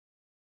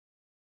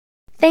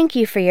Thank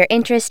you for your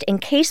interest in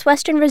Case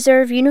Western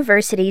Reserve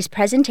University's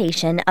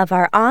presentation of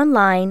our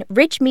online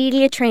rich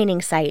media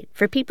training site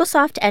for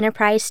PeopleSoft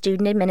Enterprise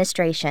Student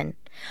Administration.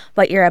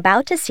 What you're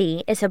about to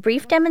see is a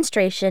brief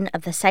demonstration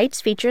of the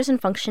site's features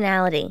and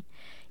functionality.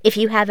 If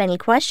you have any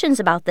questions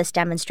about this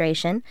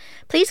demonstration,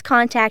 please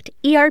contact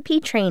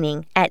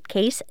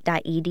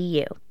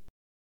erptraining@case.edu.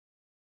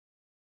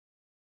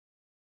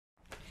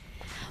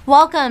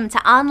 Welcome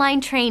to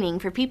online training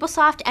for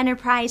PeopleSoft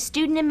Enterprise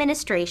Student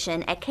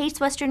Administration at Case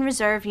Western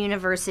Reserve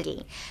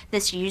University.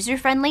 This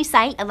user-friendly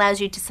site allows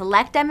you to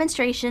select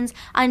demonstrations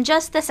on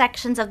just the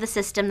sections of the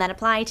system that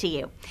apply to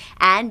you,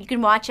 and you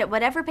can watch at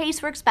whatever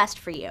pace works best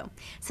for you.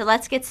 So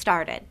let's get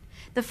started.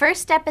 The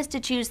first step is to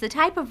choose the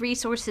type of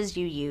resources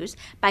you use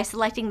by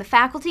selecting the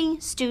Faculty,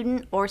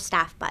 Student, or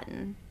Staff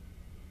button.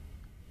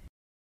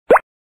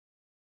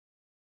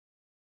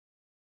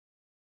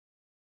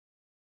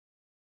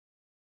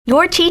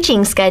 Your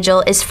teaching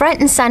schedule is front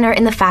and center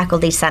in the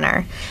Faculty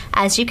Center.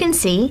 As you can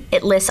see,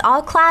 it lists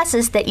all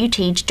classes that you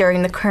teach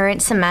during the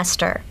current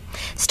semester.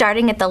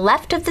 Starting at the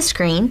left of the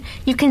screen,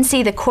 you can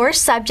see the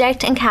course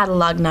subject and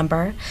catalog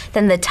number,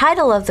 then the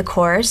title of the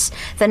course,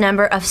 the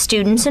number of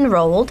students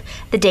enrolled,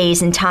 the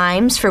days and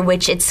times for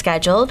which it's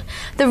scheduled,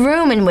 the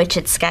room in which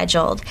it's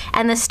scheduled,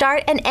 and the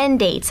start and end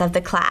dates of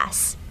the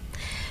class.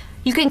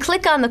 You can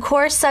click on the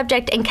course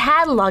subject and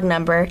catalog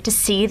number to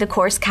see the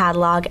course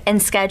catalog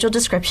and schedule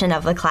description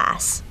of the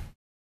class.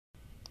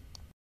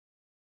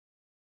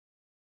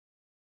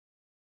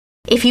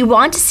 If you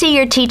want to see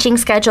your teaching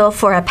schedule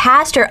for a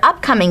past or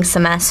upcoming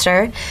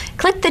semester,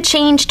 click the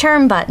Change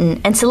Term button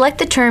and select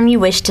the term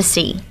you wish to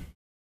see.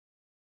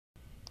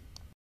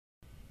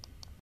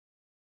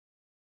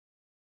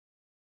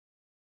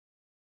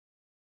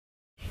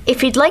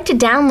 If you'd like to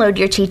download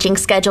your teaching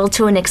schedule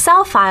to an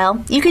Excel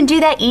file, you can do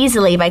that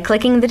easily by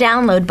clicking the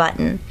Download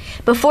button.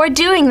 Before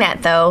doing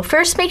that, though,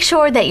 first make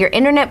sure that your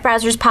internet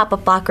browser's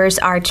pop-up blockers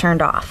are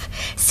turned off.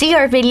 See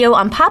our video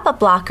on pop-up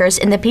blockers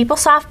in the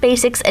PeopleSoft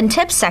Basics and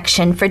Tips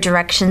section for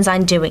directions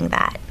on doing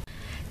that.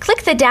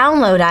 Click the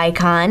Download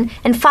icon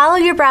and follow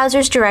your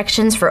browser's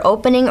directions for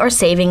opening or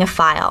saving a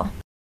file.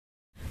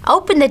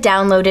 Open the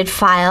downloaded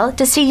file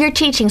to see your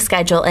teaching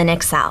schedule in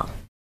Excel.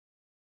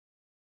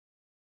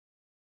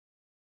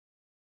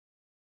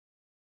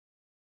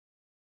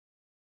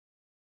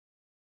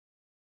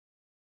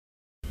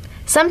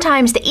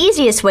 Sometimes the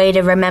easiest way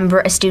to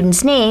remember a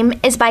student's name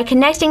is by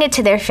connecting it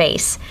to their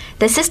face.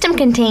 The system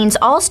contains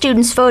all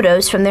students'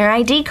 photos from their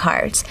ID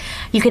cards.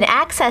 You can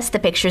access the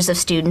pictures of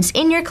students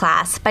in your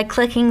class by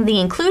clicking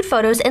the Include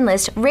Photos and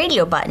List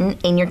radio button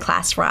in your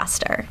class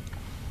roster.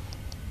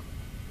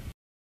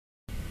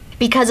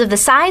 Because of the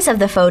size of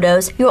the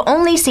photos, you'll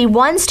only see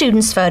one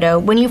student's photo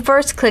when you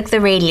first click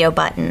the radio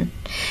button.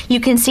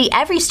 You can see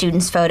every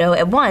student's photo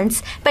at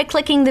once by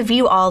clicking the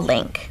View All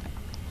link.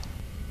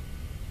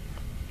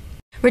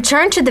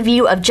 Return to the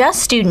view of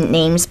just student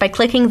names by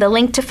clicking the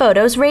Link to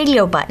Photos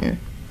radio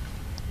button.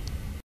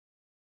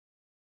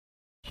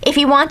 If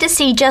you want to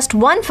see just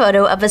one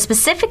photo of a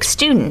specific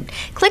student,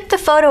 click the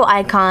photo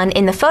icon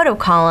in the photo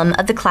column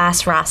of the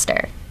class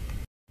roster.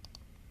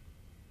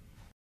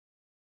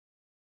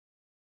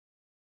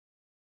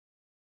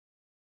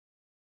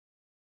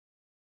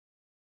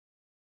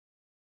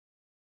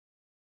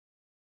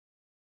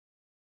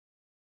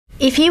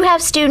 If you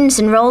have students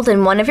enrolled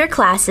in one of your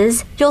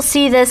classes, you'll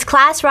see this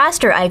class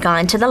roster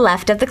icon to the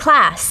left of the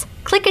class.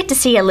 Click it to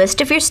see a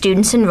list of your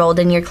students enrolled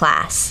in your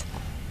class.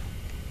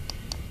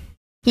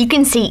 You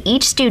can see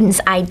each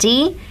student's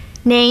ID,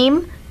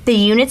 name, the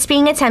units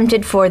being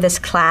attempted for this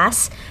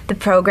class, the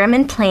program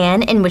and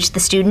plan in which the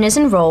student is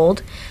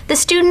enrolled, the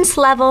student's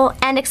level,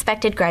 and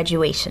expected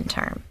graduation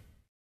term.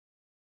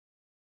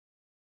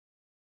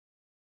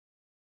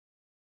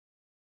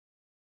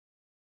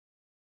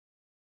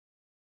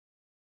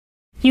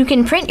 You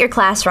can print your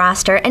class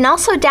roster and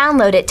also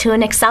download it to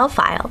an Excel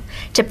file.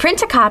 To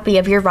print a copy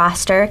of your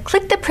roster,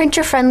 click the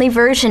Printer-Friendly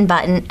Version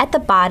button at the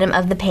bottom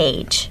of the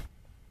page.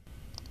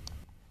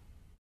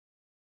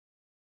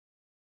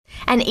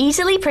 An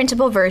easily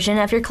printable version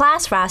of your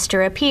class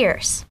roster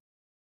appears.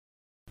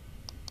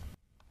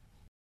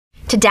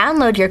 To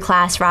download your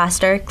class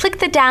roster, click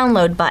the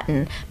Download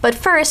button, but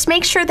first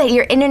make sure that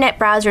your internet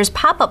browser's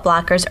pop-up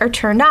blockers are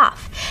turned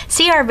off.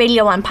 See our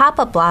video on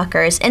pop-up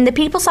blockers in the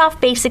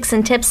PeopleSoft Basics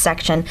and Tips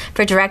section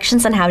for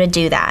directions on how to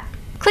do that.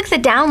 Click the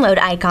Download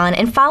icon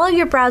and follow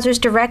your browser's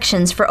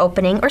directions for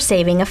opening or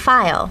saving a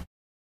file.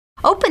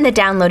 Open the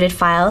downloaded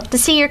file to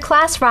see your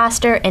class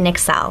roster in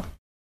Excel.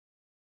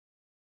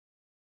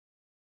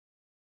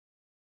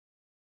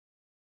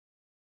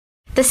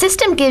 The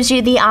system gives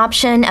you the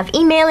option of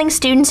emailing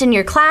students in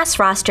your class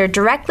roster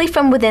directly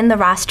from within the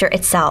roster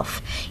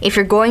itself. If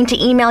you're going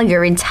to email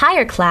your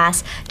entire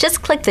class,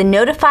 just click the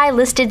Notify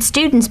Listed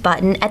Students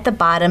button at the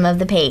bottom of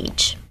the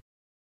page.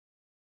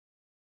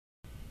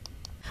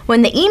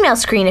 When the email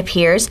screen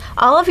appears,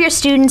 all of your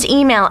students'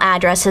 email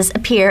addresses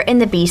appear in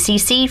the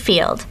BCC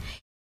field.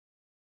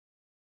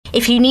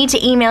 If you need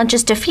to email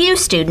just a few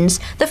students,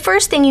 the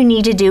first thing you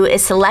need to do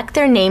is select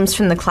their names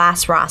from the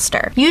class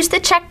roster. Use the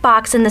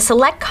checkbox in the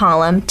Select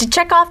column to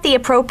check off the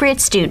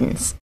appropriate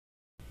students.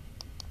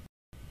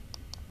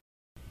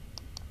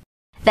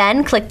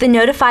 Then click the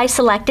Notify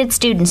Selected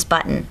Students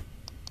button.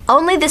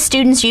 Only the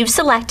students you've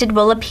selected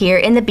will appear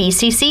in the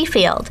BCC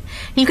field.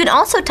 You can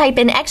also type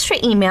in extra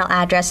email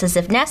addresses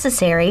if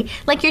necessary,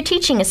 like your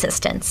teaching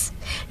assistants.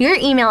 Your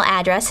email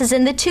address is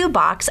in the To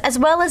box as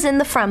well as in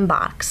the From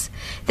box.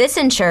 This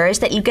ensures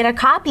that you get a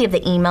copy of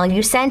the email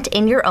you sent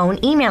in your own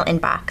email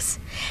inbox.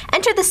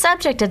 Enter the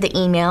subject of the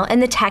email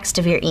and the text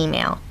of your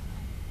email.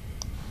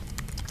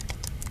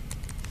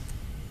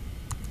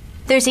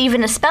 There's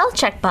even a spell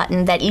check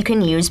button that you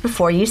can use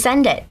before you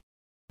send it.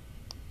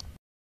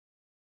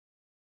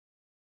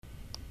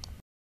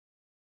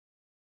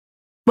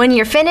 When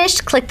you're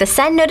finished, click the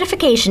Send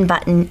Notification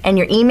button and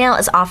your email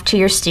is off to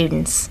your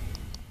students.